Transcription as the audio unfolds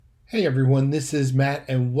Hey everyone, this is Matt,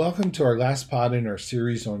 and welcome to our last pod in our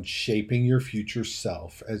series on shaping your future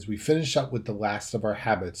self as we finish up with the last of our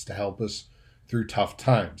habits to help us through tough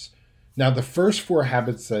times. Now, the first four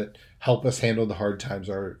habits that help us handle the hard times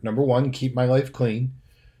are number one, keep my life clean.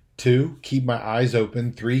 Two, keep my eyes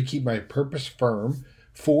open. Three, keep my purpose firm.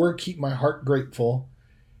 Four, keep my heart grateful.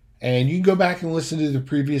 And you can go back and listen to the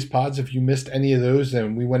previous pods if you missed any of those,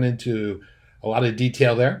 and we went into a lot of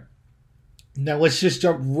detail there. Now let's just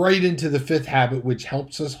jump right into the fifth habit, which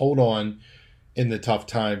helps us hold on in the tough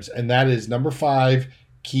times. And that is number 5,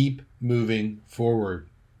 keep moving forward.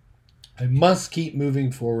 I must keep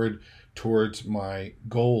moving forward towards my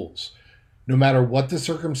goals. No matter what the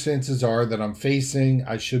circumstances are that I'm facing,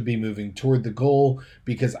 I should be moving toward the goal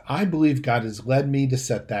because I believe God has led me to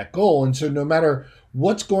set that goal. And so no matter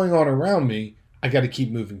what's going on around me, I got to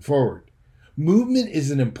keep moving forward. Movement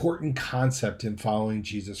is an important concept in following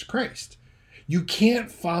Jesus Christ. You can't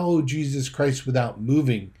follow Jesus Christ without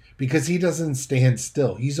moving because he doesn't stand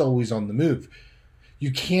still. He's always on the move.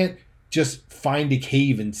 You can't just find a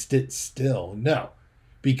cave and sit still. No,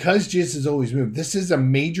 because Jesus is always moving. This is a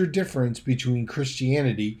major difference between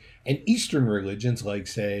Christianity and Eastern religions like,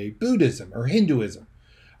 say, Buddhism or Hinduism.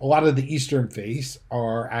 A lot of the Eastern faiths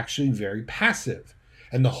are actually very passive,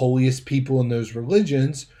 and the holiest people in those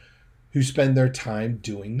religions who spend their time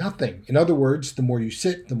doing nothing. In other words, the more you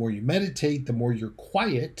sit, the more you meditate, the more you're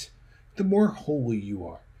quiet, the more holy you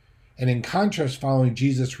are. And in contrast, following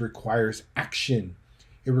Jesus requires action.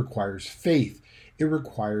 It requires faith. It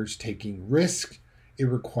requires taking risks. It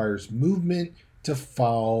requires movement to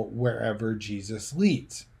follow wherever Jesus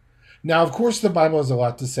leads. Now, of course, the Bible has a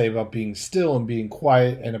lot to say about being still and being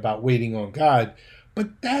quiet and about waiting on God,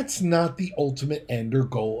 but that's not the ultimate end or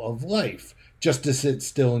goal of life. Just to sit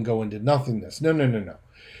still and go into nothingness. No.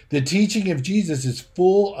 The teaching of Jesus is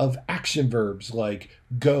full of action verbs like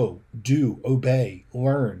go, do, obey,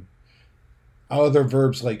 learn. Other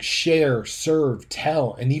verbs like share, serve,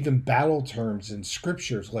 tell, and even battle terms in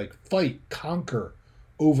scriptures like fight, conquer,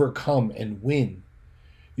 overcome, and win.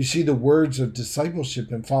 You see, the words of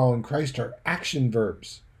discipleship and following Christ are action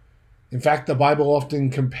verbs. In fact, the Bible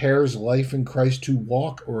often compares life in Christ to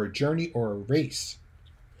walk or a journey or a race.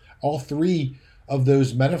 All three of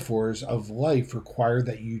those metaphors of life require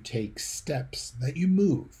that you take steps, that you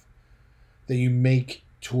move, that you make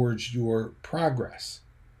towards your progress.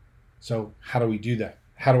 So how do we do that?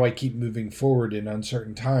 How do I keep moving forward in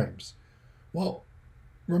uncertain times? Well,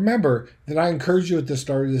 remember that I encourage you at the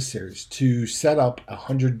start of this series to set up a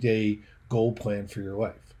 100-day goal plan for your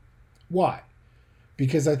life. Why?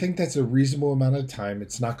 Because I think that's a reasonable amount of time.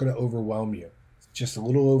 It's not going to overwhelm you. It's just a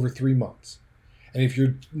little over 3 months. And if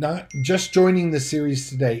you're not just joining the series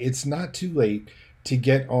today, it's not too late to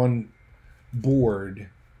get on board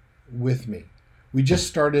with me. We just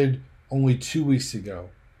started only 2 weeks ago.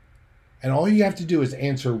 And all you have to do is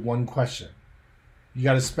answer one question. You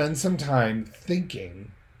got to spend some time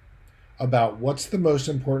thinking about what's the most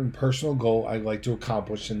important personal goal I'd like to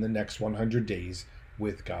accomplish in the next 100 days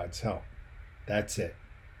with God's help. That's it.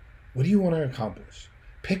 What do you want to accomplish?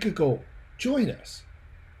 Pick a goal. Join us.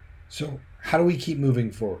 So how do we keep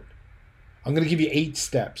moving forward? I'm going to give you 8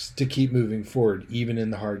 steps to keep moving forward, even in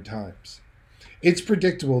the hard times. It's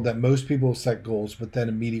predictable that most people set goals, but then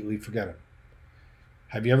immediately forget them.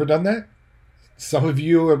 Have you ever done that? Some of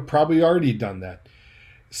you have probably already done that.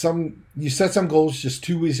 You set some goals just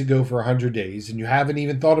 2 weeks ago for 100 days, and you haven't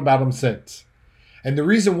even thought about them since. And the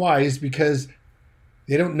reason why is because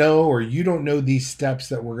they don't know, or you don't know these steps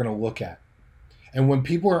that we're going to look at. And when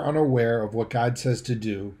people are unaware of what God says to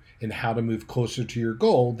do and how to move closer to your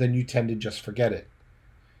goal, then you tend to just forget it.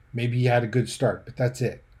 Maybe you had a good start, but that's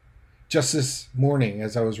it. Just this morning,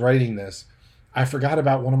 as I was writing this, I forgot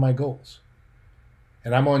about one of my goals.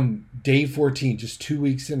 And I'm on day 14, just 2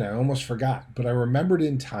 weeks in. I almost forgot, but I remembered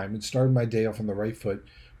in time and started my day off on the right foot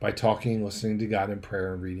by talking and listening to God in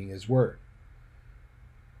prayer and reading His Word.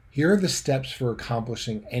 Here are the steps for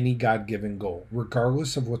accomplishing any God-given goal,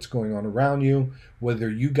 regardless of what's going on around you, whether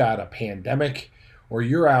you got a pandemic, or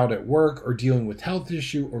you're out at work, or dealing with health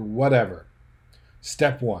issue, or whatever.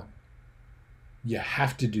 Step 1, you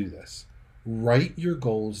have to do this. Write your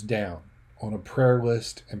goals down on a prayer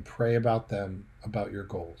list and pray about them, about your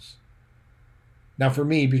goals. Now for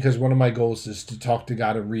me, because one of my goals is to talk to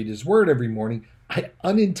God and read His Word every morning, I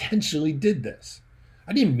unintentionally did this.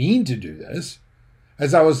 I didn't mean to do this.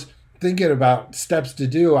 As I was thinking about steps to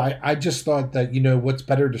do, I just thought that, what's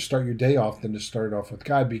better to start your day off than to start it off with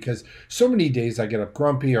God, because so many days I get up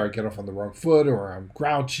grumpy, or I get off on the wrong foot, or I'm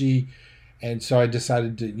grouchy. And so I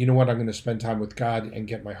decided to, I'm going to spend time with God and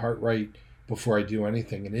get my heart right before I do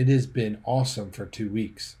anything. And it has been awesome for 2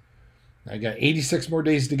 weeks. I got 86 more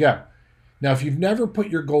days to go. Now, if you've never put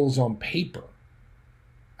your goals on paper,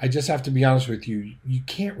 I just have to be honest with you, you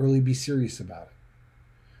can't really be serious about it.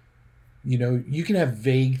 You know, you can have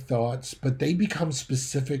vague thoughts, but they become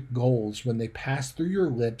specific goals when they pass through your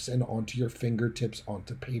lips and onto your fingertips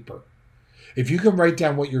onto paper. If you can write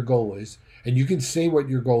down what your goal is, and you can say what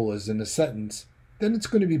your goal is in a sentence, then it's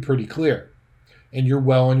going to be pretty clear, and you're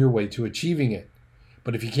well on your way to achieving it.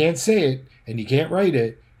 But if you can't say it and you can't write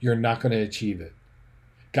it, you're not going to achieve it.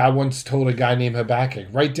 God once told a guy named Habakkuk,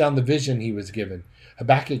 write down the vision he was given.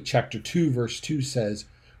 Habakkuk chapter 2, verse 2 says,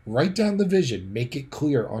 write down the vision, make it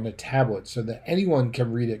clear on a tablet so that anyone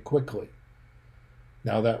can read it quickly.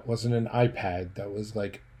 Now, that wasn't an iPad. That was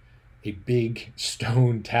like a big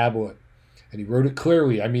stone tablet. And he wrote it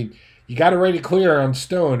clearly. I mean, you got to write it clear on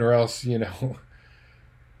stone or else,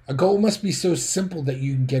 a goal must be so simple that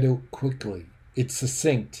you can get it quickly. It's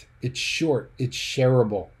succinct. It's short. It's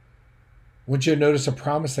shareable. I want you to notice a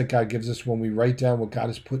promise that God gives us when we write down what God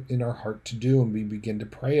has put in our heart to do and we begin to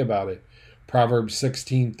pray about it. Proverbs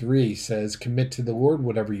 16:3 says, commit to the Lord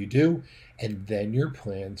whatever you do, and then your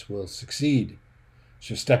plans will succeed.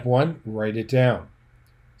 So step 1, write it down.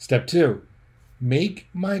 Step 2, make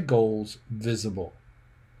my goals visible.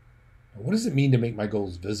 Now, what does it mean to make my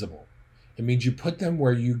goals visible? It means you put them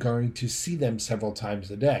where you're going to see them several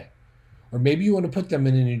times a day. Or maybe you want to put them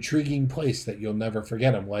in an intriguing place that you'll never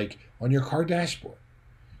forget them, like on your car dashboard.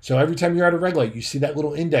 So every time you're at a red light, you see that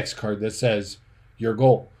little index card that says your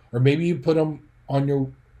goal. Or maybe you put them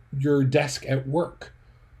on your desk at work.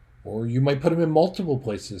 Or you might put them in multiple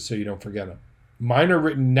places so you don't forget them. Mine are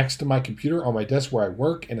written next to my computer on my desk where I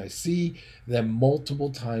work, and I see them multiple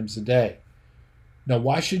times a day. Now,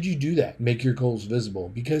 why should you do that? Make your goals visible.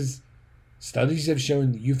 Because studies have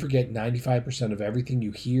shown that you forget 95% of everything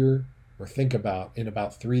you hear or think about in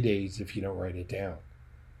about 3 days if you don't write it down.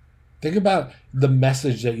 Think about the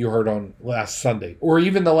message that you heard on last Sunday, or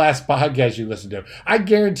even the last podcast you listened to. I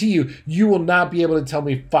guarantee you will not be able to tell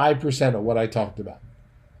me 5% of what I talked about.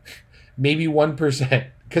 Maybe 1%,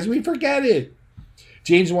 because we forget it.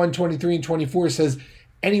 James 1:23 and 24 says,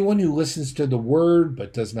 anyone who listens to the word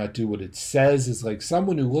but does not do what it says is like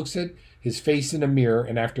someone who looks at his face in a mirror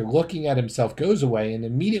and after looking at himself goes away and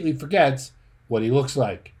immediately forgets what he looks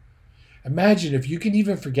like. Imagine if you can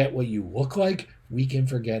even forget what you look like, we can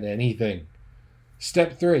forget anything.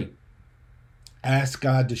 Step 3, ask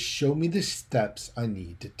God to show me the steps I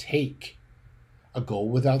need to take. A goal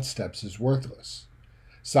without steps is worthless.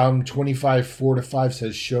 Psalm 25:4-5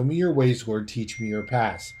 says, show me your ways, Lord, teach me your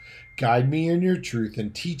paths. Guide me in your truth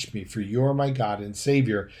and teach me, for you are my God and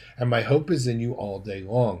Savior, and my hope is in you all day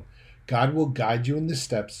long. God will guide you in the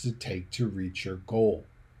steps to take to reach your goal.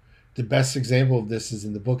 The best example of this is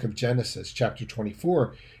in the book of Genesis, chapter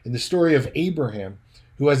 24, in the story of Abraham,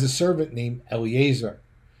 who has a servant named Eliezer.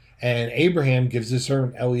 And Abraham gives his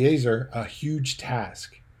servant Eliezer a huge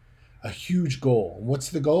task, a huge goal. And what's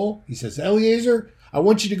the goal? He says, Eliezer, I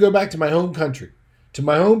want you to go back to my home country, to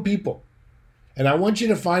my home people, and I want you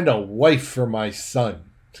to find a wife for my son.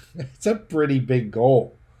 It's a pretty big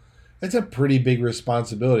goal. That's a pretty big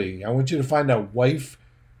responsibility. I want you to find a wife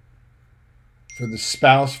for the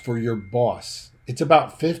spouse for your boss. It's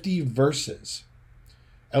about 50 verses.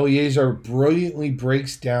 Eliezer brilliantly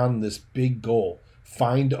breaks down this big goal,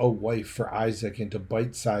 find a wife for Isaac, into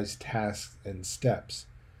bite-sized tasks and steps.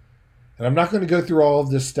 And I'm not going to go through all of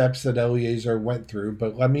the steps that Eliezer went through,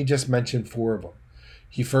 but let me just mention 4 of them.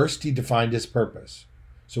 He defined his purpose.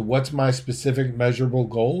 So what's my specific measurable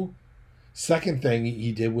goal? Second thing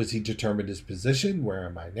he did was he determined his position. Where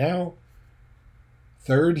am I now?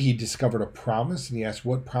 Third, he discovered a promise, and he asked,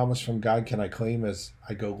 what promise from God can I claim as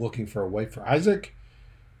I go looking for a wife for Isaac?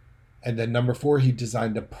 And then number 4, he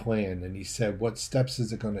designed a plan, and he said, what steps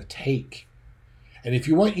is it going to take? And if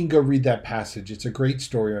you want, you can go read that passage. It's a great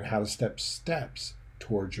story on how to step steps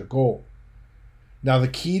towards your goal. Now, the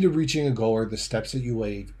key to reaching a goal are the steps that you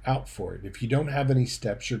lay out for it. If you don't have any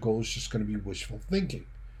steps, your goal is just going to be wishful thinking.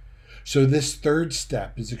 So this third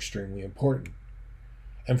step is extremely important.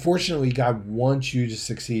 And fortunately, God wants you to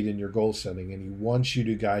succeed in your goal setting, and he wants you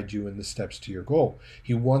to guide you in the steps to your goal.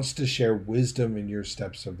 He wants to share wisdom in your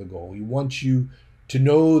steps of the goal. He wants you to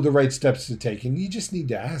know the right steps to take, and you just need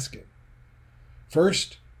to ask him.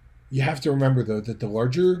 First, you have to remember, though, that the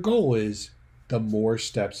larger your goal is, the more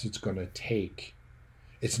steps it's going to take.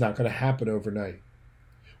 It's not going to happen overnight.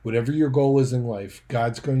 Whatever your goal is in life,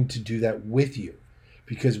 God's going to do that with you.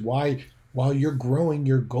 Because while you're growing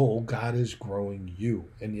your goal, God is growing you.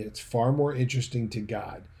 And it's far more interesting to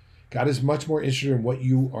God. God is much more interested in what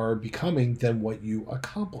you are becoming than what you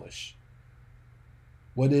accomplish.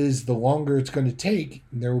 What is the longer it's going to take,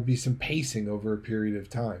 there will be some pacing over a period of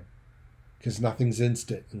time because nothing's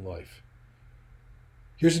instant in life.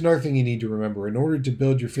 Here's another thing you need to remember. In order to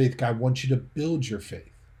build your faith, God wants you to build your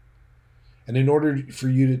faith. And in order for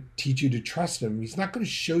you to teach you to trust him, he's not going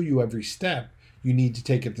to show you every step you need to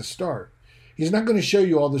take at the start. He's not going to show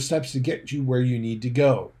you all the steps to get you where you need to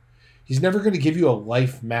go. He's never going to give you a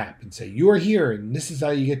life map and say, you are here and this is how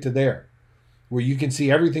you get to there, where you can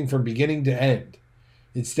see everything from beginning to end.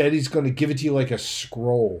 Instead, he's going to give it to you like a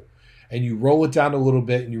scroll, and you roll it down a little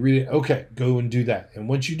bit and you read it. Okay, go and do that. And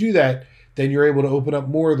once you do that, then you're able to open up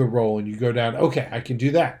more of the roll and you go down. Okay, I can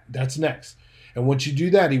do that. That's next. And once you do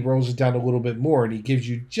that, he rolls it down a little bit more and he gives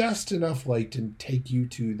you just enough light to take you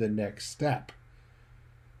to the next step.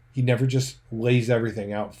 He never just lays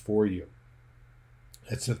everything out for you.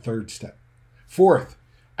 That's the third step. Fourth,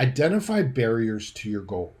 identify barriers to your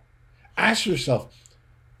goal. Ask yourself,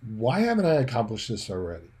 why haven't I accomplished this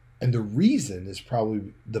already? And the reason is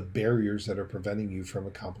probably the barriers that are preventing you from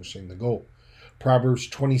accomplishing the goal. Proverbs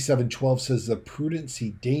 27:12 says, the prudent see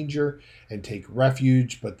danger and take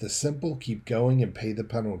refuge, but the simple keep going and pay the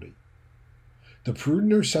penalty. The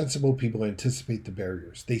prudent or sensible people anticipate the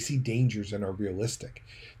barriers. They see dangers and are realistic.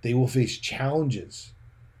 They will face challenges,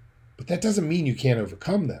 but that doesn't mean you can't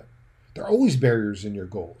overcome them. There are always barriers in your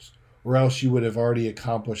goals, or else you would have already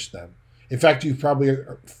accomplished them. In fact, you've probably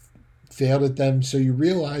failed at them, so you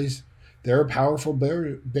realize there are powerful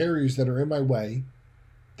barriers that are in my way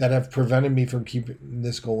that have prevented me from keeping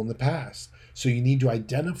this goal in the past. So you need to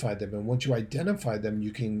identify them, and once you identify them,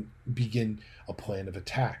 you can begin a plan of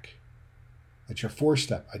attack. That's your fourth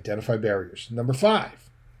step, identify barriers. Number 5,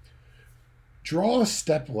 draw a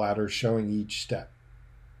step ladder showing each step.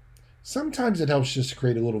 Sometimes it helps just to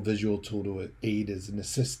create a little visual tool to aid as an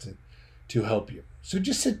assistant to help you. So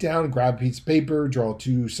just sit down and grab a piece of paper, draw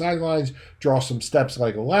 2 sidelines, draw some steps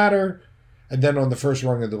like a ladder, and then on the first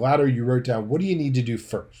rung of the ladder, you wrote down, what do you need to do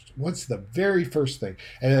first? What's the very first thing?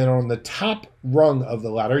 And then on the top rung of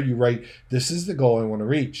the ladder, you write, this is the goal I want to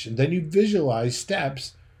reach. And then you visualize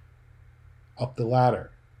steps up the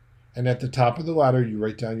ladder. And at the top of the ladder, you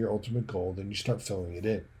write down your ultimate goal, then you start filling it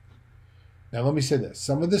in. Now, let me say this.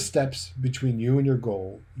 Some of the steps between you and your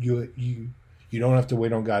goal, you don't have to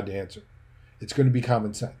wait on God to answer. It's going to be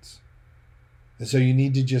common sense. And so you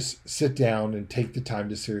need to just sit down and take the time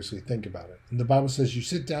to seriously think about it. And the Bible says you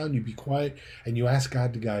sit down, you be quiet, and you ask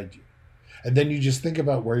God to guide you. And then you just think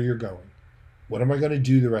about where you're going. What am I going to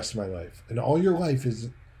do the rest of my life? And all your life is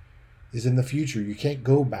in the future. You can't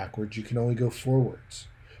go backwards. You can only go forwards.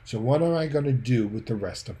 So what am I going to do with the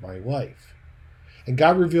rest of my life? And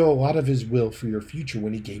God revealed a lot of his will for your future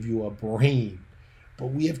when he gave you a brain. But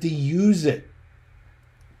we have to use it.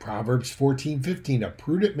 Proverbs 14:15, a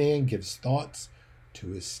prudent man gives thoughts to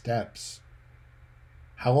his steps.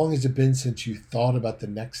 How long has it been since you thought about the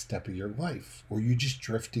next step of your life? Or are you just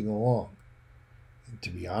drifting along? And to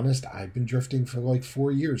be honest, I've been drifting for like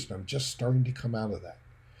 4 years and I'm just starting to come out of that.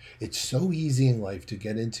 It's so easy in life to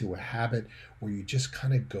get into a habit where you just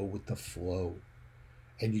kind of go with the flow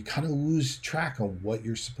and you kind of lose track on what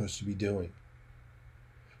you're supposed to be doing.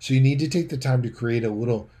 So you need to take the time to create a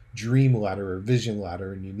little dream ladder or vision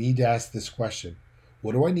ladder, and you need to ask this question: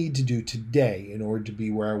 what do I need to do today in order to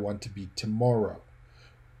be where I want to be tomorrow?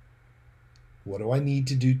 What do I need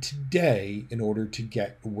to do today in order to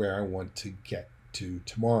get where I want to get to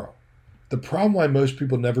tomorrow? The problem why most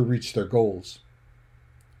people never reach their goals,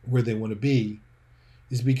 where they want to be,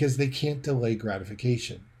 is because they can't delay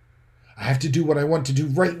gratification. I have to do what I want to do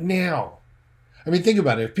right now. I mean, think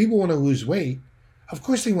about it. If people want to lose weight, of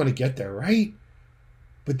course they want to get there, right?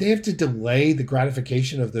 But they have to delay the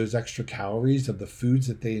gratification of those extra calories of the foods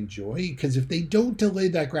that they enjoy, because if they don't delay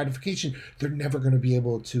that gratification, they're never going to be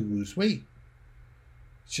able to lose weight.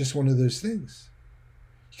 It's just one of those things.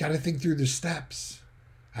 You got to think through the steps.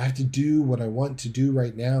 I have to do what I want to do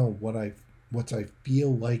right now, what I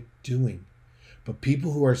feel like doing. But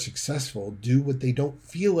people who are successful do what they don't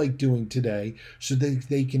feel like doing today so that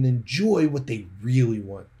they can enjoy what they really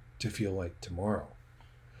want to feel like tomorrow.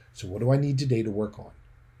 So what do I need today to work on?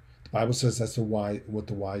 The Bible says that's what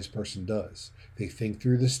the wise person does. They think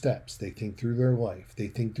through the steps. They think through their life. They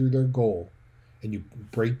think through their goal. And you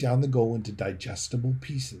break down the goal into digestible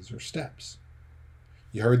pieces or steps.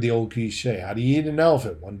 You heard the old cliche, how do you eat an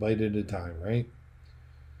elephant? One bite at a time, right?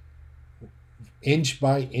 Inch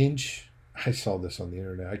by inch. I saw this on the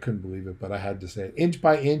internet. I couldn't believe it, but I had to say it. Inch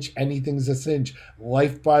by inch, anything's a cinch.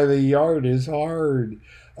 Life by the yard is hard.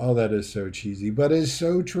 Oh, that is so cheesy, but it's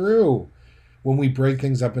so true. When we break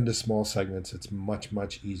things up into small segments, it's much,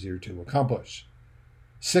 much easier to accomplish.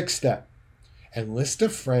 6th step, Enlist a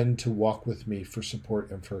friend to walk with me for support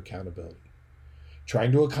and for accountability.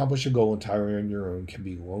 Trying to accomplish a goal entirely on your own can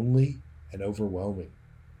be lonely and overwhelming.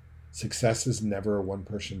 Success is never a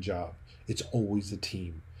one-person job. It's always a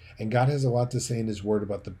team. And God has a lot to say in His Word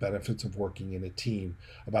about the benefits of working in a team,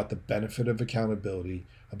 about the benefit of accountability,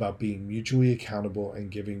 about being mutually accountable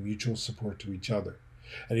and giving mutual support to each other.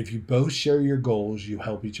 And if you both share your goals, you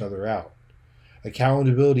help each other out.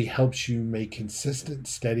 Accountability helps you make consistent,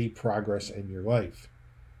 steady progress in your life.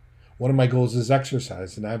 One of my goals is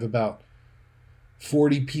exercise, and I have about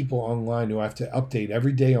 40 people online who I have to update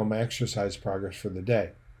every day on my exercise progress for the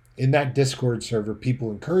day. In that Discord server,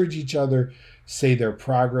 people encourage each other, say their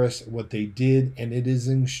progress, what they did, and it is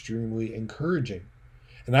extremely encouraging.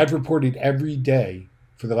 And I've reported every day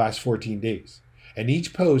for the last 14 days. And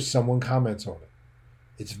each post, someone comments on it.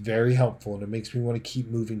 It's very helpful, and it makes me want to keep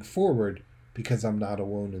moving forward because I'm not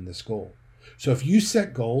alone in this goal. So if you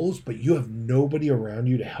set goals, but you have nobody around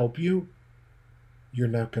you to help you, you're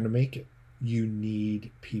not going to make it. You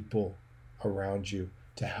need people around you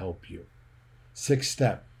to help you. 6th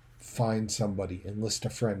step, find somebody, enlist a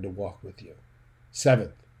friend to walk with you.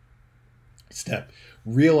 7th step,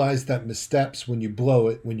 realize that missteps, when you blow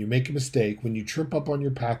it, when you make a mistake, when you trip up on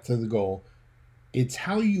your path to the goal, it's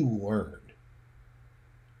how you learn.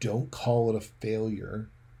 Don't call it a failure.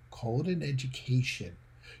 Call it an education.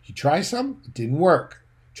 You try something, it didn't work.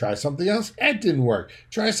 Try something else, it didn't work.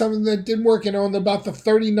 Try something that didn't work, and on about the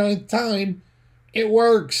 39th time, it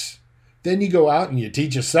works. Then you go out and you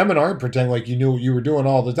teach a seminar and pretend like you knew what you were doing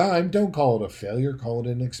all the time. Don't call it a failure. Call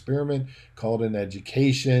it an experiment. Call it an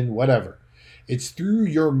education, whatever. It's through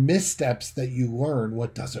your missteps that you learn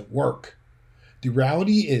what doesn't work. The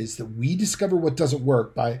reality is that we discover what doesn't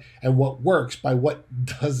work and what works by what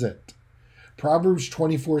doesn't. Proverbs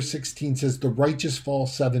 24:16 says, the righteous fall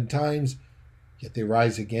 7 times, yet they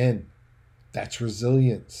rise again. That's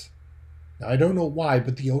resilience. Now, I don't know why,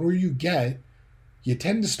 but the older you get, you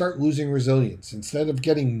tend to start losing resilience. Instead of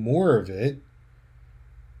getting more of it,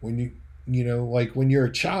 when like when you're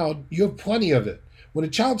a child, you have plenty of it. When a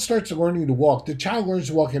child starts learning to walk, the child learns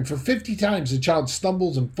to walk, and for 50 times, the child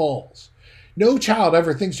stumbles and falls. No child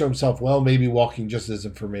ever thinks to himself, well, maybe walking just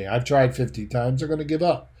isn't for me. I've tried 50 times, they're going to give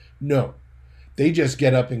up. No. They just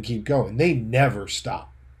get up and keep going. They never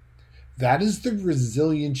stop. That is the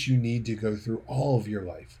resilience you need to go through all of your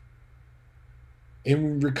life.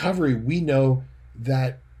 In recovery, we know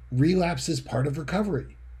that relapse is part of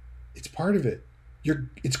recovery. It's part of it.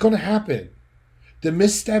 It's going to happen. The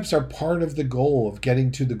missteps are part of the goal of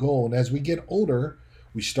getting to the goal. And as we get older,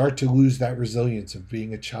 we start to lose that resilience of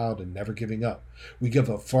being a child and never giving up. We give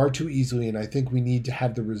up far too easily, and I think we need to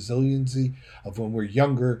have the resiliency of when we're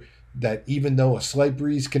younger, that even though a slight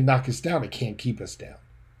breeze can knock us down, it can't keep us down.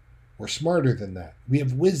 We're smarter than that. We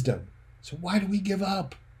have wisdom. So why do we give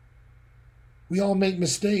up? We all make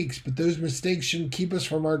mistakes, but those mistakes shouldn't keep us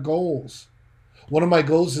from our goals. One of my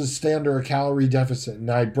goals is to stay under a calorie deficit, and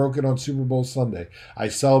I broke it on Super Bowl Sunday. I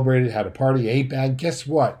celebrated, had a party, ate bad. Guess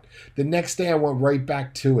what? The next day I went right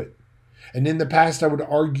back to it. And in the past I would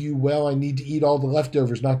argue, well, I need to eat all the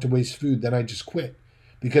leftovers not to waste food. Then I just quit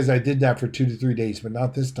because I did that for 2 to 3 days, but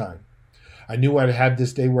not this time. I knew I'd have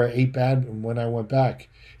this day where I ate bad, and when I went back,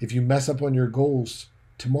 if you mess up on your goals,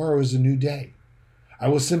 tomorrow is a new day. I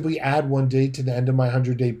will simply add 1 day to the end of my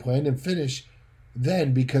 100-day plan and finish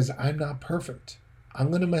then, because I'm not perfect. I'm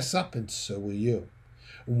going to mess up, and so will you.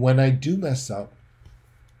 When I do mess up,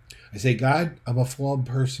 I say, God, I'm a flawed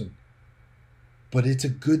person, but it's a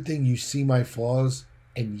good thing you see my flaws,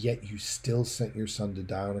 and yet you still sent your son to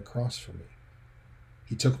die on a cross for me.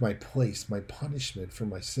 He took my place, my punishment for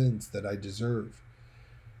my sins that I deserve,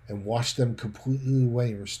 and washed them completely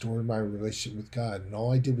away and restored my relationship with God. And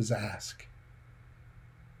all I did was ask.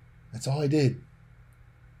 That's all I did.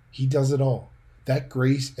 He does it all. That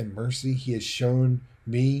grace and mercy He has shown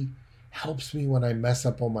me helps me when I mess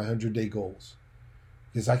up on my 100-day goals.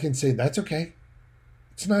 Because I can say, that's okay.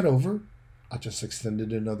 It's not over. I'll just extend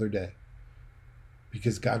it another day.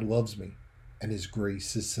 Because God loves me and His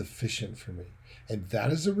grace is sufficient for me. And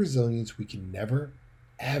that is a resilience we can never,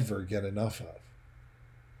 ever get enough of.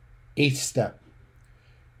 8th step.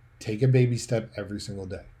 Take a baby step every single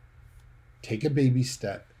day. Take a baby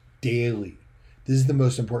step daily. This is the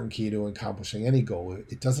most important key to accomplishing any goal.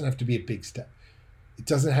 It doesn't have to be a big step. It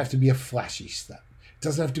doesn't have to be a flashy step. It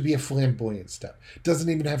doesn't have to be a flamboyant step. It doesn't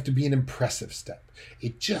even have to be an impressive step.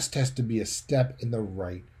 It just has to be a step in the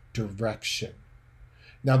right direction.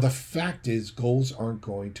 Now, the fact is, goals aren't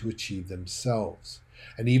going to achieve themselves.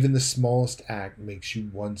 And even the smallest act makes you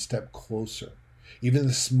 1 step closer. Even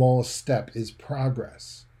the smallest step is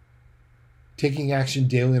progress. Taking action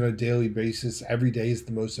daily on a daily basis every day is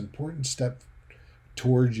the most important step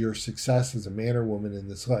towards your success as a man or woman in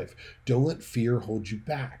this life. Don't let fear hold you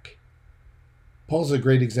back. Paul's a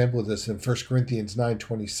great example of this in 1 Corinthians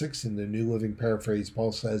 9:26 in the New Living Paraphrase.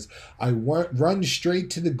 Paul says, I run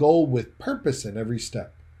straight to the goal with purpose in every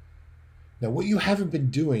step. Now, what you haven't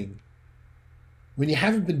been doing, when you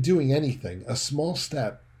haven't been doing anything, a small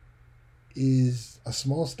step is a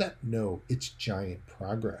small step? No, it's giant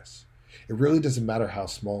progress. It really doesn't matter how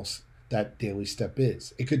small that daily step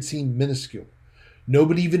is. It could seem minuscule.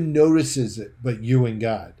 Nobody even notices it but you and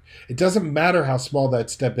God. It doesn't matter how small that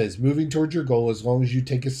step is. Moving towards your goal, as long as you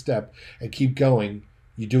take a step and keep going,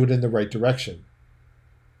 you do it in the right direction.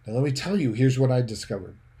 Now let me tell you, here's what I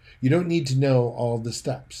discovered. You don't need to know all the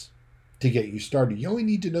steps to get you started. You only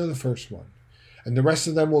need to know the first one. And the rest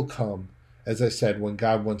of them will come, as I said, when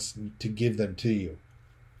God wants to give them to you.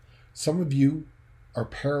 Some of you are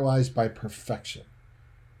paralyzed by perfection.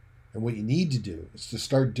 And what you need to do is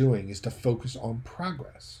to focus on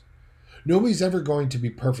progress. Nobody's ever going to be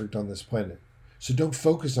perfect on this planet. So don't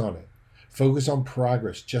focus on it. Focus on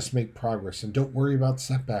progress. Just make progress. And don't worry about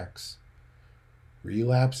setbacks.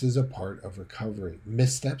 Relapse is a part of recovery.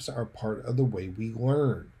 Missteps are part of the way we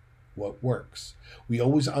learn what works. We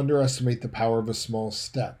always underestimate the power of a small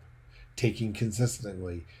step, taking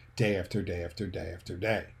consistently day after day after day after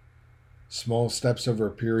day. Small steps over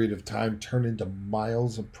a period of time turn into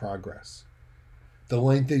miles of progress. The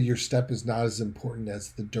length of your step is not as important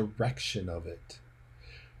as the direction of it.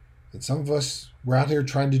 And some of us, we're out here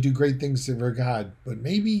trying to do great things for God, but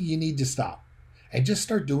maybe you need to stop and just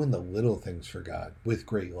start doing the little things for God with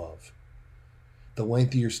great love. The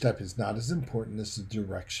length of your step is not as important as the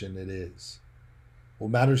direction it is.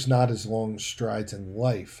 What matters not is long strides in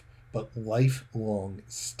life, but lifelong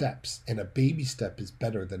steps, and a baby step is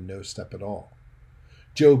better than no step at all.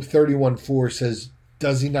 Job 31:4 says,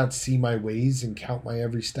 does he not see my ways and count my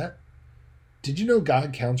every step? Did you know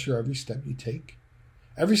God counts your every step you take?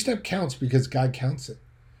 Every step counts because God counts it.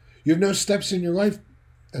 You have no steps in your life,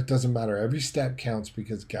 that doesn't matter. Every step counts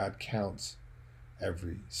because God counts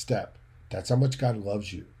every step. That's how much God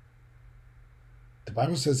loves you. The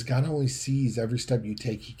Bible says God only sees every step you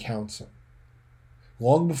take, he counts them.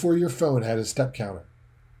 Long before your phone had a step counter,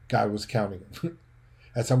 God was counting them.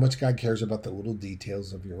 That's how much God cares about the little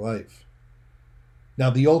details of your life. Now,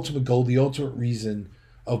 the ultimate goal, the ultimate reason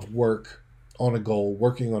of working on a goal,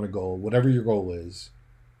 whatever your goal is,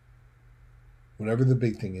 whatever the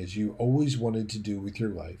big thing is you always wanted to do with your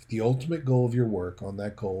life, the ultimate goal of your work on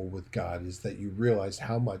that goal with God is that you realize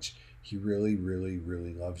how much he really, really,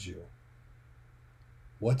 really loves you.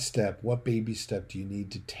 What baby step do you need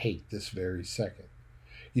to take this very second?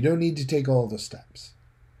 You don't need to take all the steps.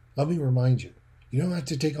 Let me remind you, you don't have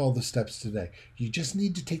to take all the steps today. You just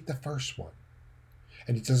need to take the first one.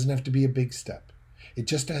 And it doesn't have to be a big step. It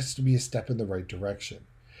just has to be a step in the right direction.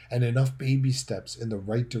 And enough baby steps in the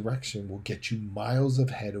right direction will get you miles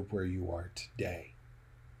ahead of where you are today.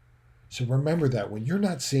 So remember that when you're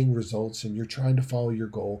not seeing results and you're trying to follow your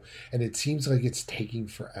goal and it seems like it's taking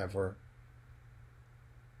forever,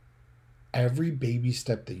 every baby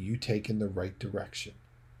step that you take in the right direction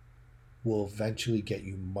will eventually get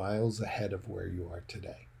you miles ahead of where you are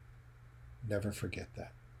today. Never forget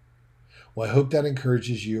that. Well, I hope that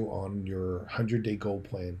encourages you on your 100-day goal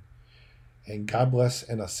plan. And God bless,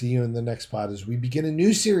 and I'll see you in the next pod as we begin a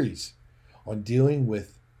new series on dealing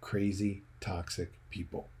with crazy, toxic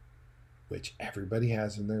people, which everybody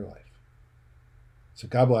has in their life. So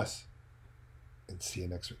God bless, and see you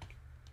next week.